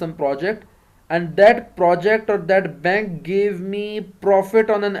or in some project, and that project or that bank gave me profit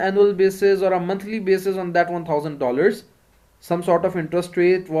on an annual basis or a monthly basis on that $1000. Some sort of interest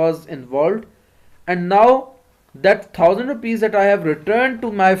rate was involved, and now that 1000 rupees that I have returned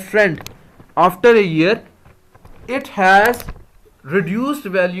to my friend after a year, it has reduced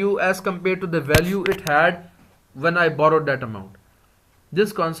value as compared to the value it had when I borrowed that amount.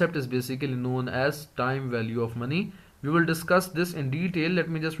 This concept is basically known as time value of money. We will discuss this in detail. Let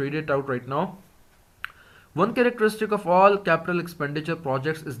me just read it out right now. One characteristic of all capital expenditure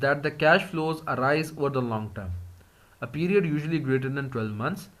projects is that the cash flows arise over the long term, a period usually greater than 12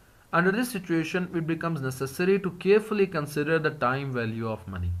 months. Under this situation, it becomes necessary to carefully consider the time value of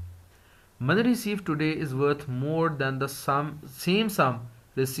money. Money received today is worth more than the same sum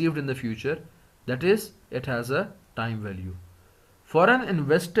received in the future. That is, it has a time value. For an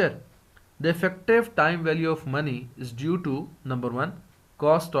investor, the effective time value of money is due to number one,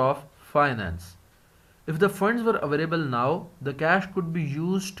 cost of finance. If the funds were available now, the cash could be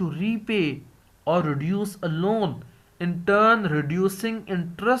used to repay or reduce a loan, in turn reducing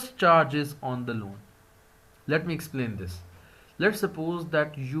interest charges on the loan. Let me explain this. Let's suppose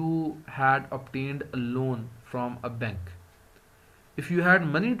that you had obtained a loan from a bank. If you had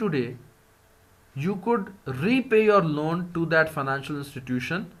money today, you could repay your loan to that financial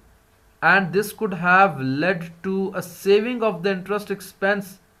institution, and this could have led to a saving of the interest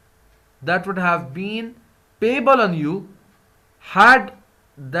expense that would have been payable on you had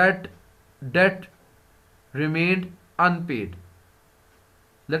that debt remained unpaid.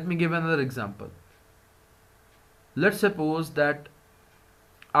 Let me give another example. Let's suppose that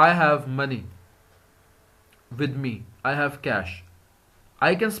I have money with me, I have cash.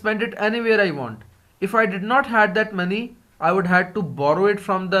 I can spend it anywhere I want. If I did not have that money, I would have to borrow it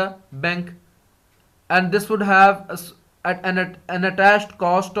from the bank, and this would have an attached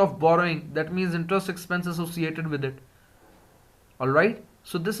cost of borrowing. That means interest expense associated with it. Alright,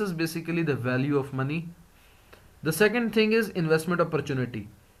 so this is basically the value of money. The second thing is investment opportunity.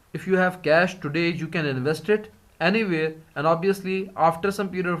 If you have cash today, you can invest it anywhere, and obviously after some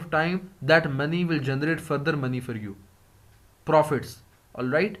period of time that money will generate further money for you, profits.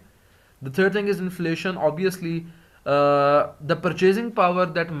 Alright, the third thing is inflation. Obviously the purchasing power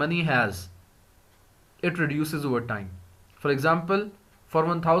that money has, it reduces over time. For example, for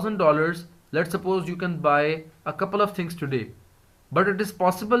 $1000, let's suppose you can buy a couple of things today, but it is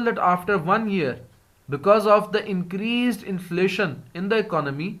possible that after 1 year, because of the increased inflation in the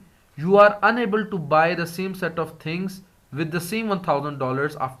economy, you are unable to buy the same set of things with the same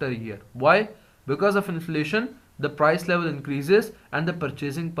 $1000 after a year. Why? Because of inflation, the price level increases and the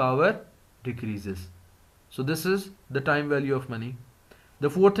purchasing power decreases. So this is the time value of money. The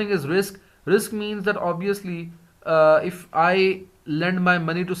fourth thing is risk. Risk means that obviously if I lend my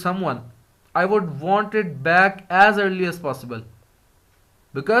money to someone, I would want it back as early as possible,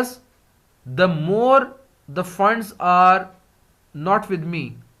 because the more the funds are not with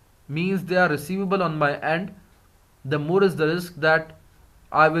me, means they are receivable on my end, the more is the risk that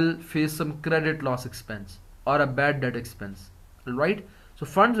I will face some credit loss expense or a bad debt expense. Alright, so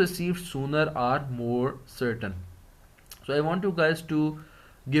funds received sooner are more certain. So I want you guys to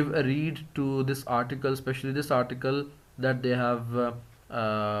give a read to this article, especially this article that they have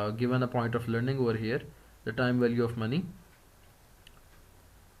given a point of learning over here, the time value of money.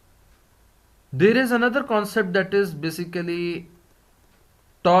 There is another concept that is basically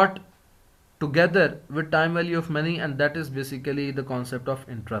taught together with time value of money, and that is basically the concept of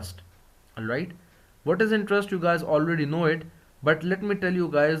interest. Alright, what is interest? You guys already know it, but let me tell you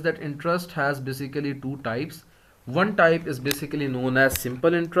guys that interest has basically two types. One type is basically known as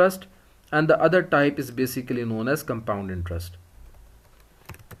simple interest, and the other type is basically known as compound interest.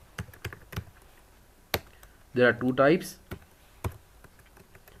 There are two types: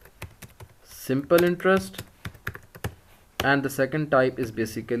 simple interest, and the second type is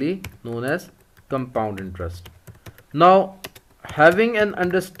basically known as compound interest. Now, having an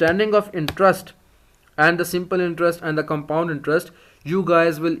understanding of interest and the simple interest and the compound interest, you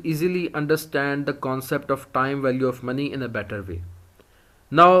guys will easily understand the concept of time value of money in a better way.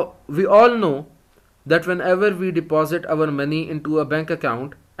 Now, we all know that whenever we deposit our money into a bank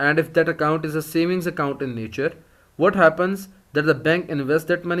account, and if that account is a savings account in nature, what happens? that the bank invests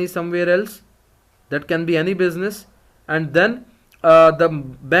that money somewhere else. That can be any business, and then the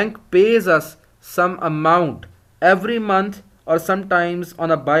bank pays us some amount every month, or sometimes on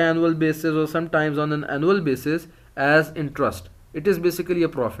a biannual basis, or sometimes on an annual basis as interest. It is basically a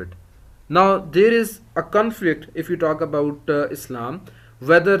profit. Now there is a conflict if you talk about Islam,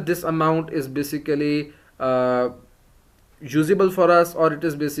 whether this amount is basically usable for us, or it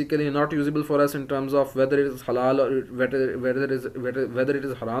is basically not usable for us in terms of whether it is halal or whether it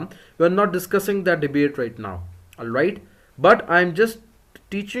is haram. We are not discussing that debate right now, all right? But I'm just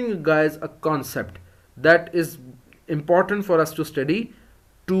teaching you guys a concept that is important for us to study,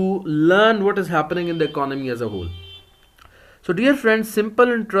 to learn what is happening in the economy as a whole. So dear friends,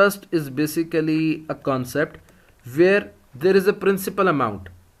 simple interest is basically a concept where there is a principal amount.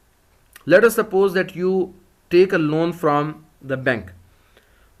 Let us suppose that you take a loan from the bank.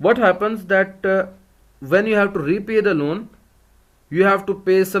 What happens that when you have to repay the loan, you have to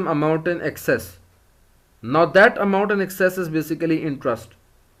pay some amount in excess. Now that amount in excess is basically interest.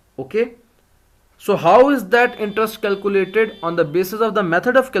 Okay. So how is that interest calculated? On the basis of the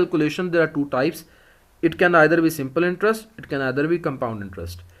method of calculation, there are two types. It can either be simple interest, it can either be compound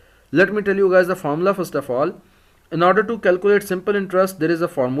interest. Let me tell you guys the formula first of all. In order to calculate simple interest, there is a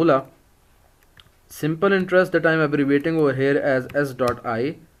formula. Simple interest that I am abbreviating over here as S dot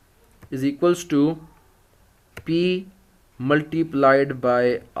I is equals to P multiplied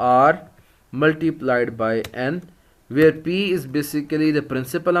by R multiplied by N, where P is basically the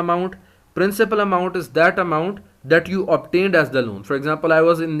principal amount. Principal amount is that amount that you obtained as the loan. For example, I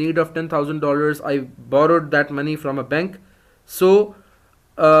was in need of $10,000. I borrowed that money from a bank. So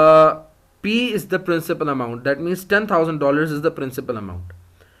P is the principal amount. That means $10,000 is the principal amount.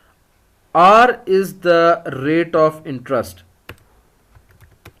 R is the rate of interest.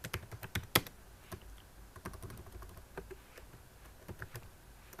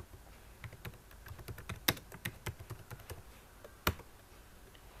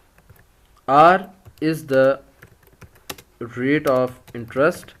 R is the rate of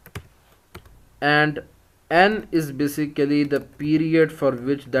interest, and N is basically the period for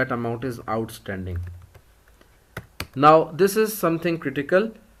which that amount is outstanding. Now this is something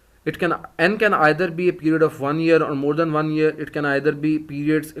critical. N can either be a period of 1 year or more than 1 year. It can either be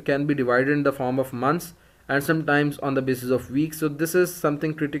periods, it can be divided in the form of months, and sometimes on the basis of weeks. So this is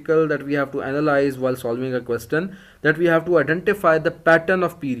something critical that we have to analyze while solving a question, that we have to identify the pattern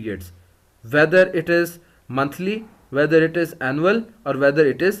of periods, whether it is monthly, whether it is annual, or whether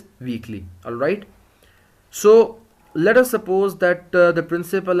it is weekly. All right. So let us suppose that the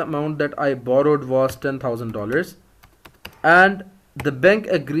principal amount that I borrowed was $10,000, and the bank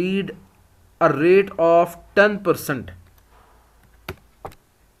agreed a rate of 10%.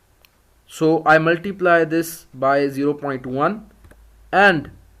 So I multiply this by 0.1,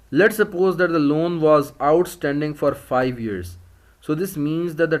 and let's suppose that the loan was outstanding for 5 years. So this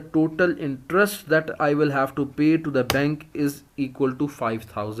means that the total interest that I will have to pay to the bank is equal to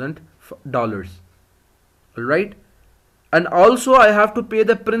 $5,000. All right. And also I have to pay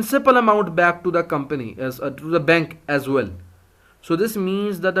the principal amount back to the company, as to the bank as well. So this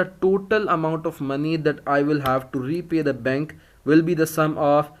means that the total amount of money that I will have to repay the bank will be the sum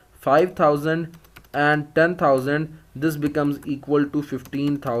of 5,000 and 10,000. This becomes equal to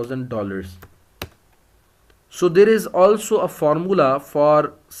 $15,000. So there is also a formula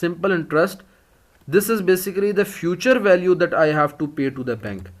for simple interest. This is basically the future value that I have to pay to the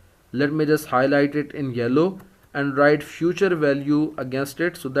bank. Let me just highlight it in yellow and write future value against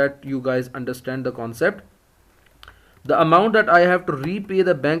it so that you guys understand the concept. The amount that I have to repay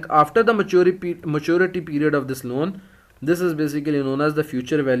the bank after the maturity period of this loan, this is basically known as the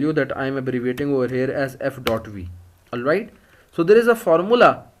future value that I am abbreviating over here as F dot V. All right. So there is a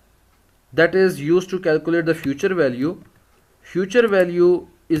formula that is used to calculate the future value. Future value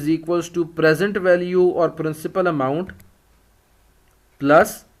is equals to present value or principal amount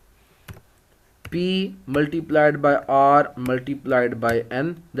plus P multiplied by R multiplied by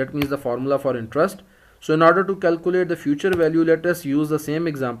N. That means the formula for interest. So in order to calculate the future value, let us use the same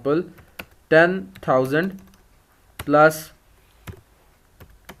example. 10,000 plus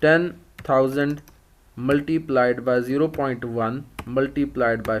 10,000 multiplied by 0.1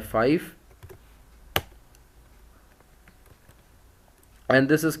 multiplied by 5, and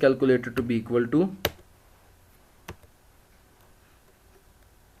this is calculated to be equal to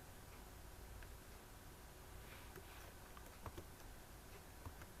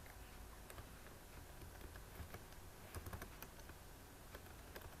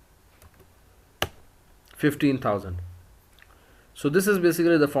 $15,000. So this is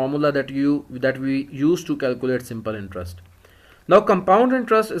basically the formula that we use to calculate simple interest. Now compound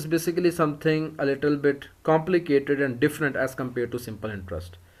interest is basically something a little bit complicated and different as compared to simple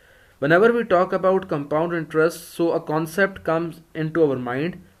interest. Whenever we talk about compound interest, so a concept comes into our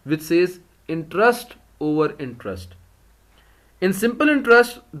mind which says interest over interest. In simple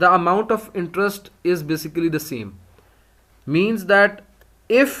interest, the amount of interest is basically the same. Means that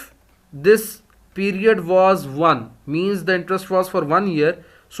if this period was 1, means the interest was for 1 year,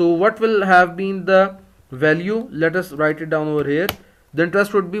 so what will have been the value? Let us write it down over here. The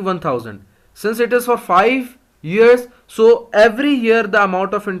interest would be 1000. Since it is for 5 years, so every year the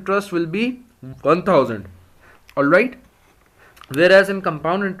amount of interest will be 1000. Alright. Whereas in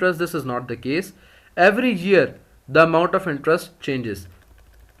compound interest this is not the case. Every year the amount of interest changes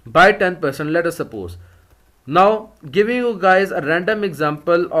by 10%, let us suppose. Now giving you guys a random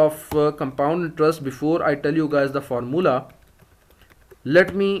example of compound interest before I tell you guys the formula.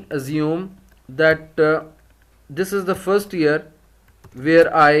 Let me assume that this is the first year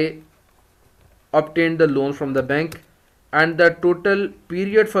where I obtained the loan from the bank, and the total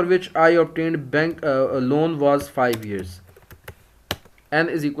period for which I obtained bank loan was 5 years. N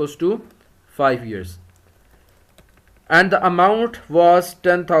is equals to 5 years. And the amount was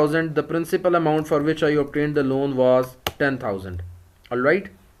 10,000. The principal amount for which I obtained the loan was 10,000. Alright.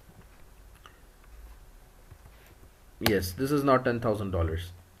 Yes, this is not $10,000.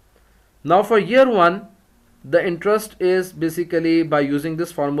 Now for year 1, the interest is basically, by using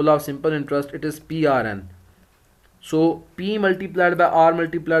this formula of simple interest, it is PRN. So P multiplied by R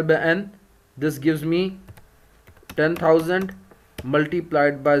multiplied by N, this gives me 10,000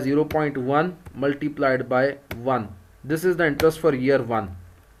 multiplied by 0.1 multiplied by 1. This is the interest for year 1.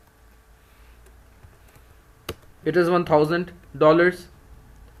 It is $1,000.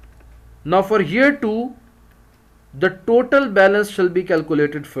 Now for year 2, the total balance shall be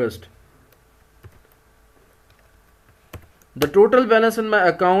calculated first. The total balance in my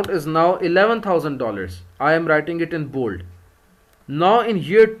account is now $11,000. I am writing it in bold. Now in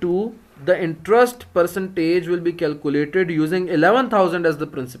year 2, the interest percentage will be calculated using 11,000 as the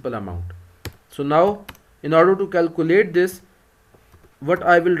principal amount. So now in order to calculate this, what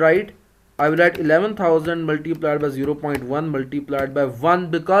I will write 11,000 multiplied by 0.1 multiplied by 1,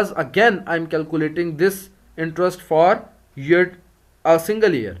 because again I am calculating this interest for a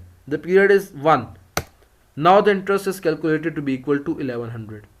single year. The period is 1. Now the interest is calculated to be equal to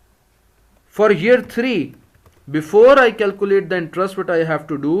 1100. For year 3, before I calculate the interest, what I have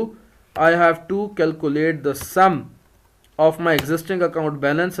to do, I have to calculate the sum of my existing account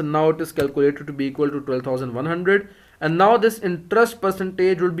balance, and now it is calculated to be equal to 12,100. And now this interest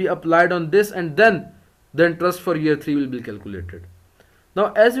percentage will be applied on this, and then the interest for year 3 will be calculated.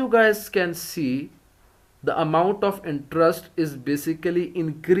 Now as you guys can see, the amount of interest is basically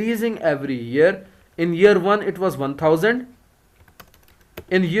increasing every year. In year 1 it was 1000.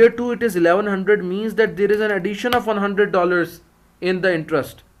 In year 2 it is 1100, means that there is an addition of $100 in the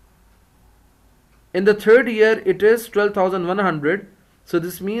interest. In the third year it is 12,100. So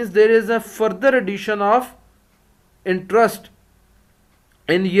this means there is a further addition of interest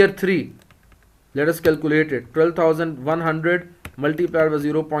in year 3. Let us calculate it. 12,100 multiplied by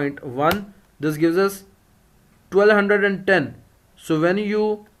 0.1. This gives us 1210. So when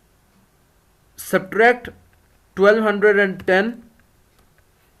you subtract 1210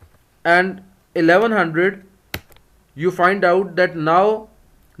 and 1100, you find out that now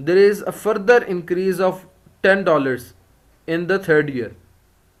there is a further increase of $10 in the third year.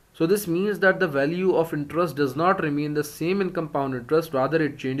 So this means that the value of interest does not remain the same in compound interest, rather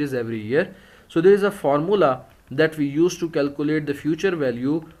it changes every year. So there is a formula that we use to calculate the future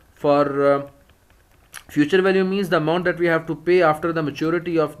value. For future value means the amount that we have to pay after the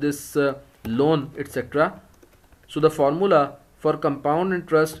maturity of this loan, etc. So the formula for compound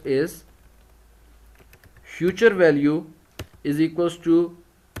interest is future value is equals to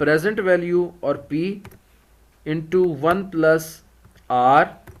present value, or P, into 1 plus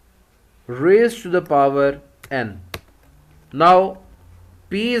R raised to the power N. Now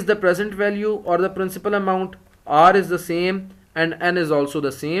P is the present value or the principal amount, R is the same, and N is also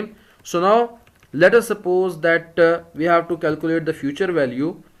the same. So now let us suppose that we have to calculate the future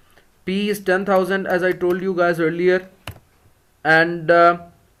value. P is 10,000 as I told you guys earlier, and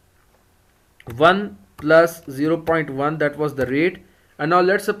 1 plus 0.1, that was the rate. And now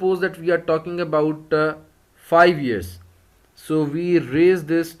let's suppose that we are talking about 5 years. So we raise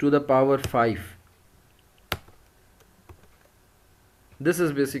this to the power 5. This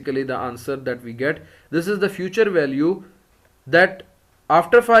is basically the answer that we get. This is the future value, that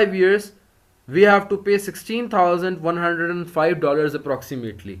after 5 years we have to pay $16,105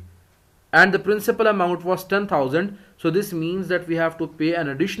 approximately. and the principal amount was 10,000. So this means that we have to pay an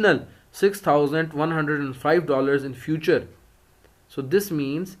additional $6,105 in future. So this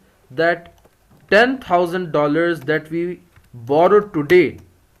means that $10,000 that we borrowed today,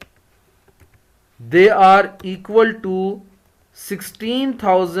 they are equal to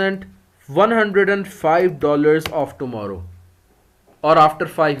 $16,105 of tomorrow, or after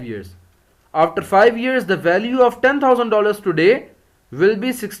 5 years. After 5 years, the value of $10,000 today will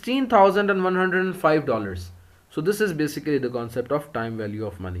be $16,105. So this is basically the concept of time value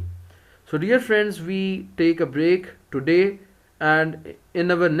of money. So dear friends, we take a break today, and in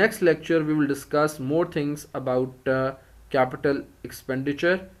our next lecture we will discuss more things about capital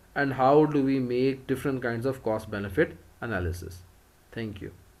expenditure and how do we make different kinds of cost benefit analysis. Thank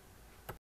you.